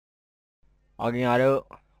Okay,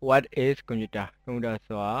 what is computer? Computer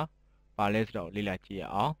so let's do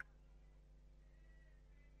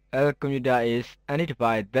a computer is any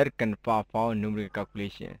device that can perform numerical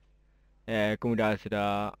calculations. Computer is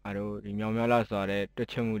the remember so the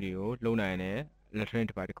touchmudio lona electronic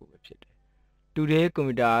device. Today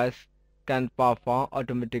computers can perform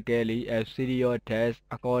automatically a series of tests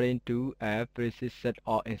according to a precise set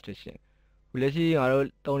of instructions. လက်ရှိငါတို့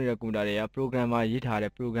သုံးနေတဲ့ကွန်ပျူတာတွေက programmer ရေးထား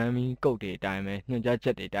တဲ့ programming code တွေအတိုင်းပဲညွှန်ကြားချ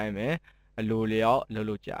က်တွေအတိုင်းပဲအလိုလျောက်လုပ်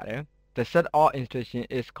လို့ကြတယ် The set of instruction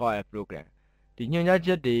is called a program ဒီညွှန်ကြားချ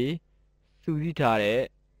က်တွေစုစည်းထားတဲ့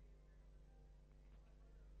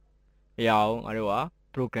အရာကိုငါတို့က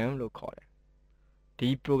program လို့ခေါ်တယ်ဒီ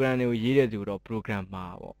program တွေကိုရေးတဲ့သူတော့ programmer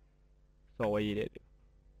ပေါ့ software ရေးတဲ့သူ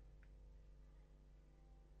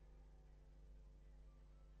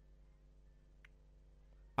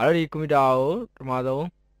အဲ့တော့ဒီကွန်ပျူတာကိုပထမဆုံး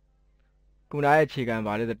ကွန်ပျူတာရဲ့အခြေခံ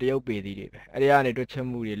ပါလေတရုတ်ပေသီးတွေပဲအဲ့ဒီကနေတွက်ချက်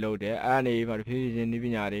မှုတွေလုပ်တယ်အဲ့ကနေမှတဖြည်းဖြည်းချင်းနည်းပ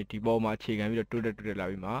ညာတွေဒီပေါ်မှာအခြေခံပြီးတော့တိုးတက်လာ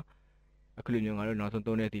ပြီးမှအခုလိုမျိုးငါတို့နောက်ဆုံး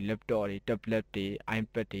သုံးတဲ့ဒီ laptop တွေ tablet တွေ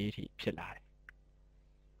iPad တွေအထိဖြစ်လာတယ်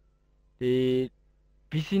ဒီ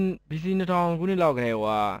BC 2000ခုနှစ်လောက်ကတည်းက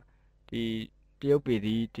ဒီတရုတ်ပေ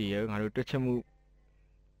သီးတွေငါတို့တွက်ချက်မှု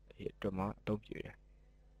အတွက်မှာအသုံးပြုတယ်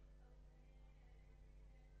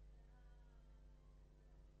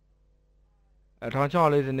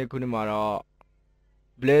1640ခုနှစ်မှာတော့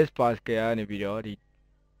Blaise Pascal ကနေပြီးတော့ဒီ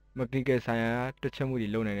mechanical ဆိုင်ရာတွက်ချက်မှုတွေ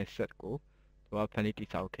လုပ်နိုင်တဲ့ set ကိုသူကဖန်တီးတည်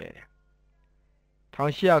ဆောက်ခဲ့တယ်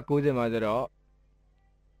1890မှာဆိုတော့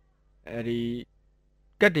အဲဒီ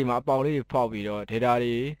ကတ်တွေမှာအပေါင်လေးတွေဖောက်ပြီးတော့ data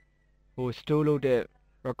တွေဟို store လုပ်တဲ့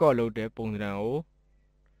record လုပ်တဲ့ပုံစံကို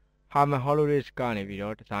Herman Hollerith ကနေပြီး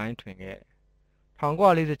တော့ design ထွင်ခဲ့တယ်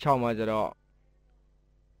1946မှာဆိုတော့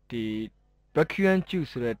ဒီ vacuum tube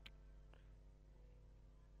ဆိုတဲ့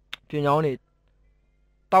ပြင်ကြောင်းတွေ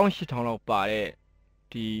18000လောက်ပါတဲ့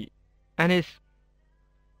ဒီ Anis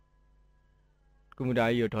ကွန်ပျူတာ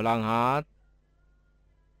ကြီးကိုဒေါ်လာ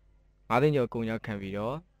5သိန်းကျော်ကုန်ကျခံပြီး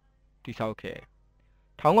တော့တိဆောက်ခဲ့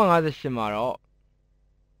1958မှာတော့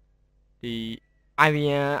ဒီ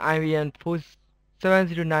IBM 7090ဆို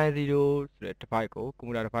တဲ့ device ကိုကွန်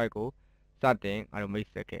ပျူတာ device ကိုစတင်မိတ်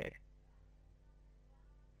ဆက်ခဲ့တယ်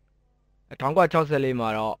1964မှာ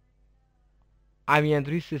တော့IBM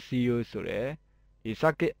 360ဆိုတဲ့ဒီ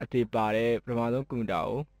circuit အသေးပါတဲ့ပထမဆုံးကွန်ပျူတာ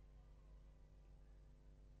ကို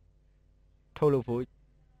ထုတ်လု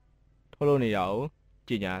ပ်နေတာကို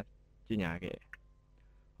ကြေညာခဲ့တယ်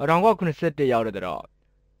1981ရောက်တော့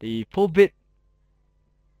ဒီ 4-bit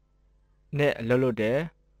နဲ့အလုပ်လုပ်တဲ့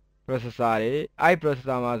processor တွေအဲ့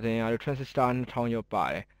processor မှာဆိုရင် transistor 2000ကျော်ပါ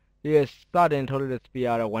တယ်ဒီစတင်ထုတ်လုပ်တဲ့ speed က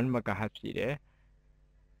တော့ 1 MHz ရှိတယ်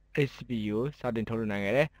CPU စတင်ထုတ်လုပ်နိုင်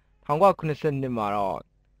ခဲ့တယ်1982မှာတော့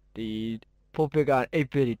ဒီ 4-bit က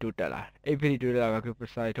 8-bit တိုးတက်လာက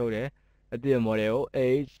processor ထုတ်တယ်အသစ် model ကို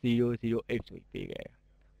 8008 ဆိုပြီးပေးခဲ့တယ်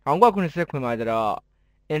1989မှာကျတော့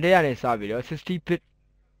Intel ကနေစပြီးတော့ 60-bit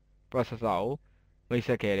processor ကိုမိတ်ဆ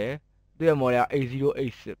က်ခဲ့တယ်သူရဲ့ model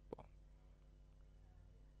 8086ပေါ့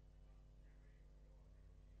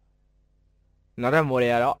နောက်တဲ့ model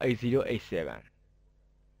ကတော့8087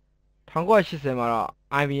 1980မှာတော့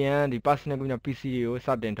IBM ဒီ personal computer PC တွေကိုစ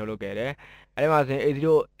တင်ထုတ်လုပ်ခဲ့တယ်အဲဒီမှာဆိုရင်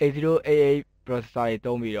8088 processor တွေ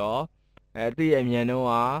သုံးပြီးတော့သူ့ရဲ့အမြန်နှုန်း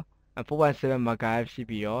က 4.7 MHz ရှိ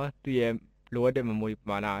ပြီးတော့သူ့ရဲ့လိုအပ်တဲ့ memory ပ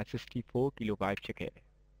မာဏ64 KB ဖြစ်ခဲ့တယ်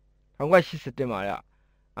1987မှာတော့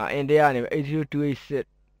Intel ကနေ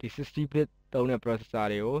80286ဒီ 60-bit သုံးတဲ့ processor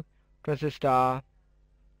တွေကို transistor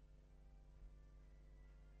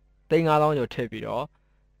 5000ကျော်ထည့်ပြီးတော့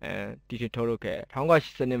တီထွင်ထုတ်လုပ်ခဲ့တယ်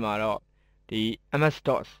1980မှာတော့ဒီ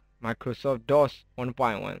MS-DOS Microsoft DOS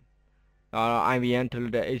 1.1 IBM ထုတ်လု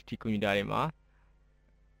ပ်တဲ့ HD ကွန်ပျူတာတွေမှာ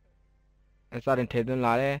စတင်ထည့်သွင်း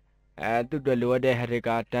လာတယ်သူ့အတွက်လိုအပ်တဲ့ hard disk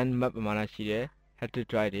က10 MB ပမာဏရှိတဲ့ hard disk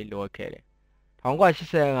drive တွေလိုအပ်ခဲ့တယ်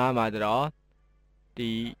1985မှာဆိုတော့ဒီ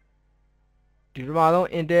ပထမဆုံး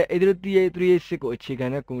Intel 80386ကိုအခြေခံ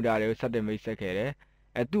တဲ့ကွန်ပျူတာတွေကိုစတင်မိတ်ဆက်ခဲ့တယ်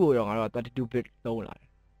သူ့ကိုတော့ငါတို့က 32-bit သုံးလာတယ်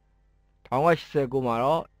1989မှာ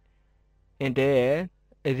တော့ Intel ရဲ့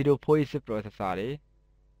 8046 processor တွေ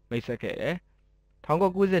မိတ်ဆက်ခဲ့တယ်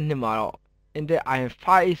1992မှာတော့ Intel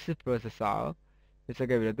i586 processor မိတ်ဆက်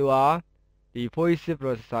ခဲ့ပြီးတော့သူကဒီ 486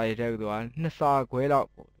 processor တွေတဲ့သူက2ဆခွဲလောက်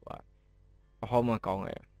ပေါ့သူကအဟောင်းမှကောင်း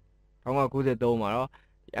ခဲ့တယ်1993မှာတော့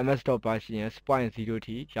ဒီ MS-DOS version 6.0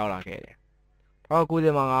 ထိရောက်လာခဲ့တယ်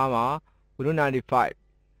1995မှာ Windows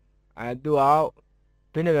 95သူက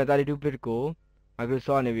Windows 32-bit ကို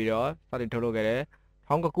Microsoft နေပြီးတော့စတင်ထုတ်လုပ်ခဲ့တယ်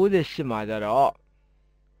1998မှာကျတော့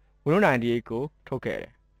Windows 98ကိုထုတ်ခဲ့တ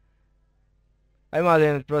ယ်အဲ့မှာဆို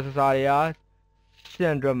ရင် processor တွေက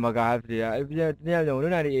 600 MHz တွေက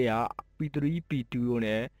Windows 98က P3 P2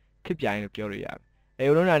 နဲ့ခစ်ပြိုင်လို့ပြောလို့ရတယ်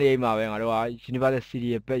အဲလိုနာနေမှာပဲငါတို့က Universal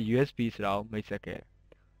Serial ဘက် USB ဆိုတာကိုမိတ်ဆက်ခဲ့တယ်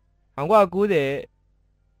1990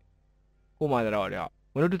ဟိုမှာတော့တဲ့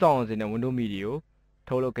Windows 2000နဲ့ Windows ME တွေကို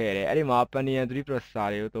ထုတ်လုပ်ခဲ့တယ်အဲ့ဒီမှာ Pentium 3 processor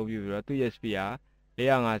တွေကိုအသုံးပြုပြီးတော့သူ့ရဲ့ speed က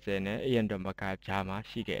450နဲ့ 800 MHz ကြားမှာ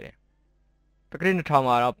ရှိခဲ့တယ်တက္ကရာ2000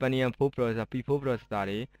မှာတော့ Pentium 4 processor P4 processor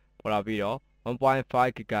တွေပေါ်လာပြီးတော့ 1.5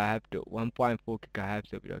 GHz တို့ 1.4 GHz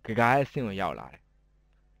ဆိုပြီးတော့ GHz အဆင့်ကိုရောက်လာတယ်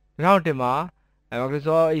2001မှာ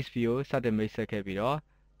Microsoft HP ကိုစတင်မိတ်ဆက်ခဲ့ပြီးတော့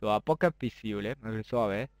သူက Pocket PC ကိုလည်း Microsoft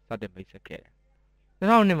ပဲစတင်မိတ်ဆက်ခဲ့တယ်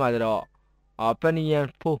2002မှာကျတော့ Pentium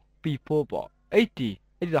 4 P4 ပေါ့80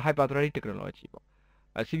ဆို Hyper-threading technology ပေါ့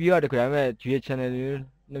CPU ကတခုဒါပေမဲ့ dual channel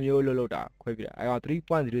 2မျိုးလို့တာခွဲပြီးတာအဲက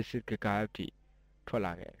 3.06 GHz ထိထွက်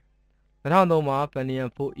လာခဲ့တယ်2003မှာ Pentium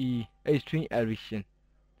 4E Extreme Edition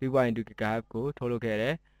 3.2 GHz ကိုထုတ်လုပ်ခဲ့တ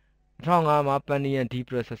ယ်2005မှာ Pentium D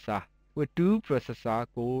processor with 2 processor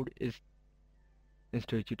code is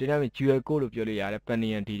instituted ဒါပေမဲ့ dual core လို့ပြောလို့ရတယ်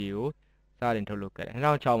Pentium D တွေကိုစတင်ထုတ်လုပ်ခဲ့တယ်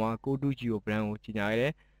2006မှာ Core 2G ကို brand ကိုကြီးညာခဲ့တ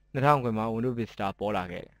ယ်2009မှာ Windows Vista ပေါ်လာ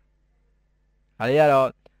ခဲ့တယ်ဒါလေးကတော့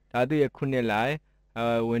ဒါသူ့ရဲ့ခုနှစ်လိုက်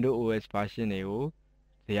Windows OS version တွေကို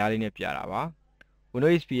ဇာတ်လေးနဲ့ပြတာပါ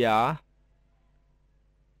Windows XP က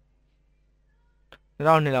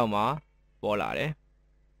2002လောက်မှာပေါ်လာတယ်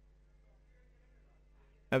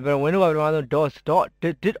Windows ကပထမဆုံး DOS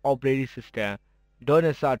operating system DOS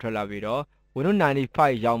နဲ့စထွက်လာပြီးတော့ Windows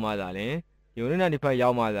 95ရောက်မှသာလင်ဒီ Windows 95ရော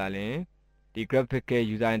က်မှသာလင်ဒီ graphical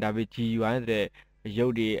user interface GUI ဆိုတဲ့ရု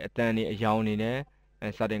ပ်တွေအတန်တွေအယောင်တွေနဲ့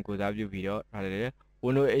စတင်ကိုစားပြုပြီးတော့ဒါလည်း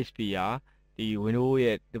Windows XP ကဒီ Windows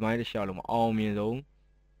ရဲ့ဒီမိုင်းတစ်လျှောက်လုံးမှာအောင်မြင်ဆုံး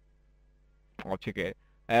ဖြစ်ခဲ့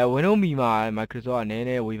Windows ME မှာ Microsoft ကနည်း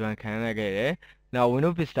နည်းဝေဖန်ခံရခဲ့တယ်နောက်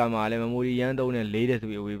Windows Vista မှာလည်း memory ရမ်းသုံးနဲ့4တယ်ဆို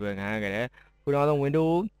ပြီးဝေဖန်ခံရခဲ့တယ်ခုနောက်ဆုံး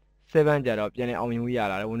Windows 7ကြတော့ပြန်လည်အောင်မြင်မှုရ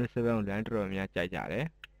လာတယ် Windows 7ကိုလည်းတော်တော်များများကြိုက်ကြတယ်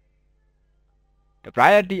The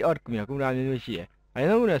variety of computer မျိုးရှိတယ်အရင်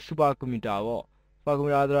ဆုံးက super computer ပေါ့ super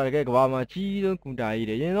computer ဆိုတာတကယ်ကမ္ဘာမှာကြီးဆုံး computer ကြီး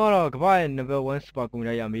တယ်ရင်တော့ကမ္ဘာရဲ့ number 1 super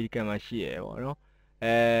computer ကြီးအမေရိကန်မှာရှိရပေါ့နော်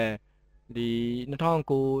ဒီ2009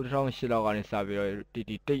 2008လောက်ကနေစပြီးတော့ဒီ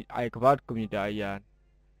တိတ်ကမ္ဘာ computer ကြီး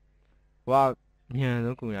ကဘာမြန်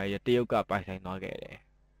ဆုံး computer ကြီးတရုတ်ကပိုင်ဆိုင်သွားခဲ့တယ်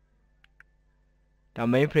ဒါ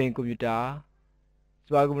mainframe computer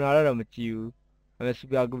super computer တော့မကြည့်ဘူးဒါပေမဲ့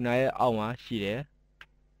super computer ရဲ့အောက်မှာရှိတယ်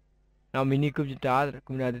နောက် mini computer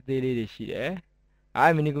သေးလေးတွေရှိတယ်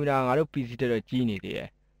mini computer ငါတို့ PC တက်တော့ကြီးနေသေးတယ်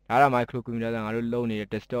ဒါက micro computer ငါတို့လုံးနေတဲ့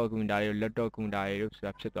desktop computer တွေ laptop computer တွေလို့ဆို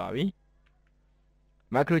တာဖြစ်သွားပြီ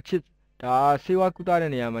microchip ဒါဆေးဝါးကုသ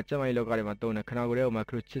တဲ့နေရာမှာကျန်းမာရေးလောကတွေမှာသုံးတယ်ခနာကိုယ်တွေကို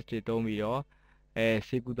microchip တွေသုံးပြီးတော့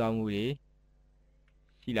ဆေးကုသမှုတွေ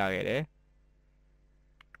ရှိလာခဲ့တယ်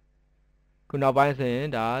ခုနောက်ပိုင်းဆိုရင်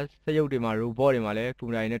ဒါစက်ရုပ်တွေမှာ robot တွေမှာလည်း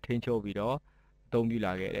computer တွေနဲ့ထိန်းချုပ်ပြီးတော့အသုံးပြု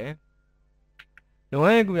လာခဲ့တယ်လုံ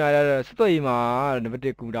ရဲ့ computer ကတော့စက်သွေးမှာနံပါတ်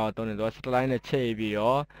1 computer ကိုသုံးတယ်ဆိုတော့ satellite နဲ့ချိတ်ပြီး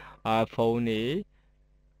တော့ဖုန်းတွေ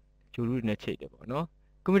ဂျူရုနဲ့ချိတ်တယ်ပေါ့နော်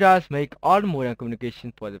Computers make all modern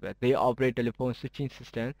communication possible. They operate telephone switching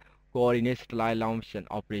system, coordinate satellite launch and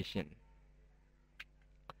operation.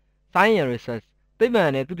 Science and research. သိပ္ပံ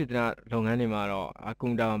နဲ့သုတေသနလုပ်ငန်းတွေမှာတော့ကွ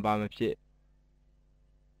န်ပျူတာမှာပါမဖြစ်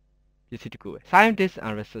ပစ္စည်းတစ်ခုပဲ Scientists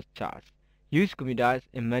and researchers use computers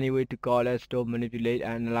in many ways to collect, store, manipulate,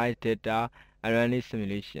 and analyze data and run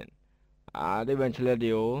simulation. သိပ္ပံချက်လက်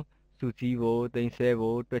တွေကိုစုစည်းဖို့သိမ်းဆည်း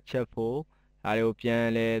ဖို့တွက်ချက်ဖို့ဒါတွေကိုပြန်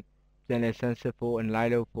လဲဆန်းစစ်ဖို့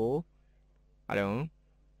analyze လုပ်ဖို့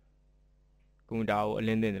ကွန်ပျူတာကိုအလ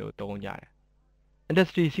င်းသင်တွေသုံးကြတယ်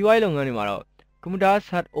Industry စီးပွားရေးလုပ်ငန်းတွေမှာတော့ computers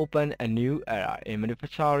had opened a new era in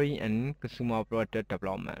manufacturing and consumer product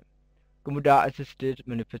development. Computer assisted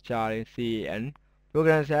manufacturing (CAN)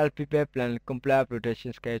 programs help people plan complex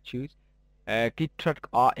production schedules, keep track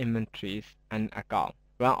of inventories and accounts,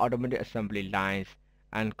 run automated assembly lines,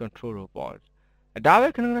 and control robots. ဒါပဲ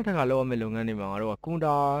ခဏခဏလောက်ရမယ့်လုပ်ငန်းတွေမှာတော့ကွန်ပျူ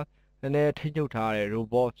တာနည်းနည်းထိန်းချုပ်ထားတဲ့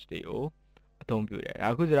robots တွေကိုအသုံးပြုတယ်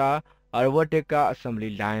အခုဆိုတာ robotic assembly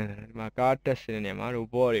line မှာကားတက်စတဲ့နေရာမှာ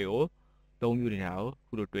robot တွေကိုအသုံးပြုနေတာကို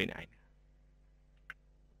ခုလိုတွေ့နိုင်တယ်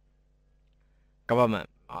government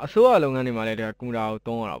အစိုးရလုပ်ငန်းတွေမှာလည်းကွန်ပျူတာကို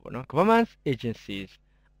သုံးရတာပေါ့နော် government agencies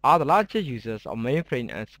are the largest users of mainframe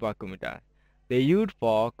and supercomputers. They used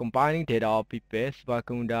for combining data of people.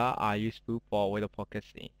 Supercomputers are useful for weather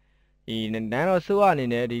forecasting. ဒီနိုင်တော့ဆိုအနေ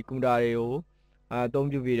နဲ့ဒီကွန်ပျူတာတွေကိုအသုံး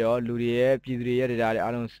ပြုပြီးတော့လူတွေရဲ့ပြည်သူတွေရဲ့ data တွေ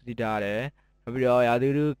အားလုံးစုစည်းထားတယ်နောက်ပြီးတော့ရာသီ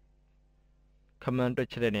ဥတု command တွက်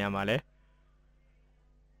ချက်တဲ့နေရာမှာလည်း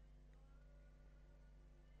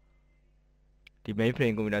ဒီ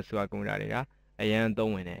mainframe ကွန်ပျူတာ super ကွန်ပျူတာတွေကအရန်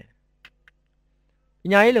သုံးဝင်တယ်ပ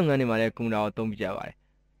ညာရေးလုပ်ငန်းတွေမှာလည်းကွန်ပျူတာကိုသုံးပြကြပါတယ်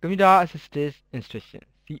Computer Assisted Instruction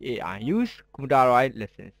CAI use computerized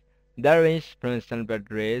lessons that range from standard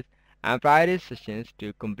grades and private sessions to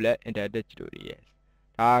complete interactive tutorials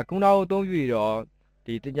ဒါကုနာကိုအသုံးပြုပြီးတော့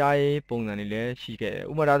ဒီတင်ကြားရေးပုံစံတွေလည်းရှိခဲ့တယ်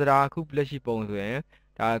ဥပမာဒါအခုလက်ရှိပုံဆိုရင်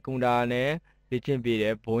ဒါကွန်ပျူတာနဲ့လေ့ကျင့်ပေးတ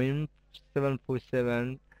ယ် Boeing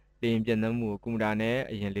 747 လေယာဉ်ပျံသန်းမှုကိုကွန်ပျူတာနဲ့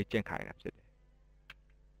အရင်လေ့ကျင့်ခိုင်းတာဖြစ်တယ်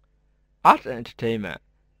Art and Entertainment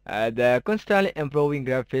the constantly improving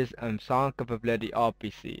graphics and sound capability of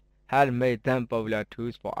PC had made them popular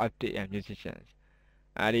tools for artists and musicians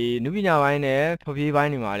အဲဒီနုပညာပိုင်းနဲ့ဖျော်ဖြေပို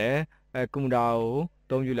င်းတွေမှာလည်းကွန်ပျူတာကိုအ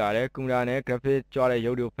သုံးပြုလာတယ်ကွန်ပျူတာနဲ့ graphics ကြွတဲ့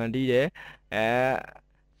ရုပ်တွေကိုဖန်တီးတယ်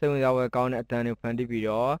စိတ်ဝင်စားဖွယ်ကောင်းတဲ့အတန်းတွေကိုဖန်တီးပြီး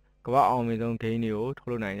တော့ကမ္ဘာအောင်မြင်ဆုံး game တွေကိုထုတ်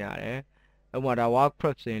လုပ်နိုင်ကြတယ်ဥပမာဒါ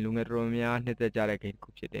Warcraft ဆိုရင်လူငယ်တော်တော်များနှစ်သက်ကြတဲ့ game တစ်ခု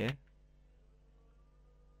ဖြစ်တယ်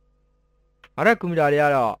အဲ့ဒါကွန်ပျူတာတွေက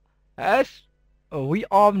တော့ as we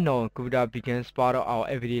all know computer becomes part of our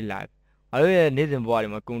everyday life အဲ့လိုရဲ့နေ့စဉ်ဘဝတွေ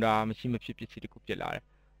မှာကွန်ပျူတာမရှိမဖြစ်ပစ္စည်းတစ်ခုဖြစ်လာတယ်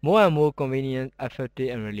more and more convenient effective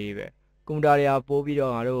and reliable ကွန်ပျူတာတွေကပို့ပြီး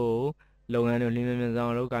တော့ငါတို့လုပ်ငန်းတွေလင်းမြန်မြန်ဆော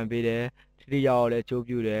င်လုပ်ကိုင်ပေးတယ်ထိထိရောက်လည်းအကျိုး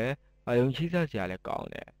ပြုတယ်အယုံကြည်စရာလည်းကောင်း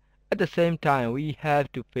တယ် at the same time we have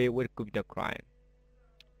to pay with computer crime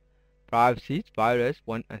privacy virus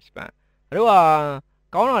one and spam အဲ့တော့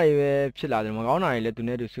ကောင်းတာတွေပဲဖြစ်လာတယ်မကောင်းတာတွေလည်းသူ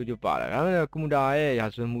နဲ့တူဆွေးကြပါလာဒါပေမဲ့ကွန်ပျူတာရဲ့ရာ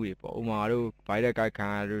ဇဝတ်မှုတွေပေါ့ဥပမာတို့ virus ကိုက်ခံ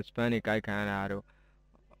ရတာတို့ spam တွေကိုက်ခံရတာတို့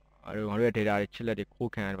ငါတို့ရဲ့ data တွေချစ်လက်တွေ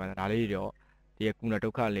ခိုးခံရတာဒါလေးတွေတော့ဒီကွန်ပျူတာဒု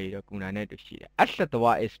က္ခလေးတွေတော့ကွန်ပျူတာနဲ့တူရှိတယ် at the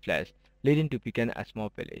war is flash leading to begin a small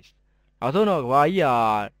village နောက်ဆုံးတော့ကဘာကြီး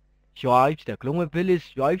ကရွာကြီးဖြစ်တယ် global village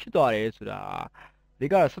ရွာကြီးဖြစ်သွားတယ်ဆိုတာဒီ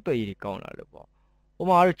ကတော့ဆက်သွယ်ရေးတွေကောင်းလာလို့ပေါ့ဥပ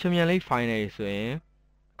မာတို့ချန်ပီယံလိဂ် final တွေဆိုရင်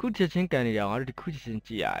ခုချက်ချင်းကန်နေတာငါတို့ဒီခုချက်ချင်း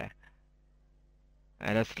ကြည့်ရတယ်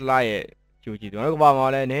အဲ့ဒါ slide ရဲ့ကြိုကြည့်တယ်ငါတို့ကဘာမှ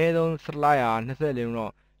လည်းအနည်းဆုံး slide ဟာ20လုံး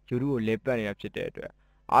တော့ YouTube ကိုလေပတ်နေတာဖြစ်တဲ့အတွက်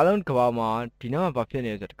အားလုံးကဘာမှဒီနောက်မှာဘာဖြစ်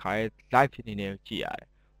နေလဲဆိုတော့တခါလေ live ဖြစ်နေတယ်ကြည့်ရတယ်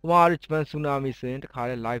ဥပမာတို့ဂျပန်ဆူနာမီဆိုရင်တခါ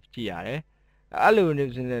လေ live ကြည့်ရတယ်အဲ့လိုနေ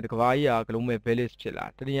စဉ်တဲ့ကဘာကြီးက global village ဖြစ်လာ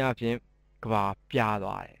တနည်းအားဖြင့်ကဘာပြား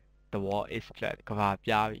သွားတယ် the wall is flat ကဘာ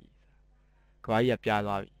ပြားပြီကဘာကြီးကပြား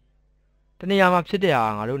သွားပြီတနည်းအားမှာဖြစ်တဲ့ဟာ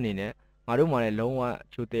ငါတို့အနေနဲ့ငါတို့မှလည်းလုံးဝအ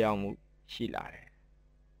ကျိုးသက်ရောက်မှုရှိလာတယ်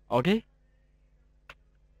okay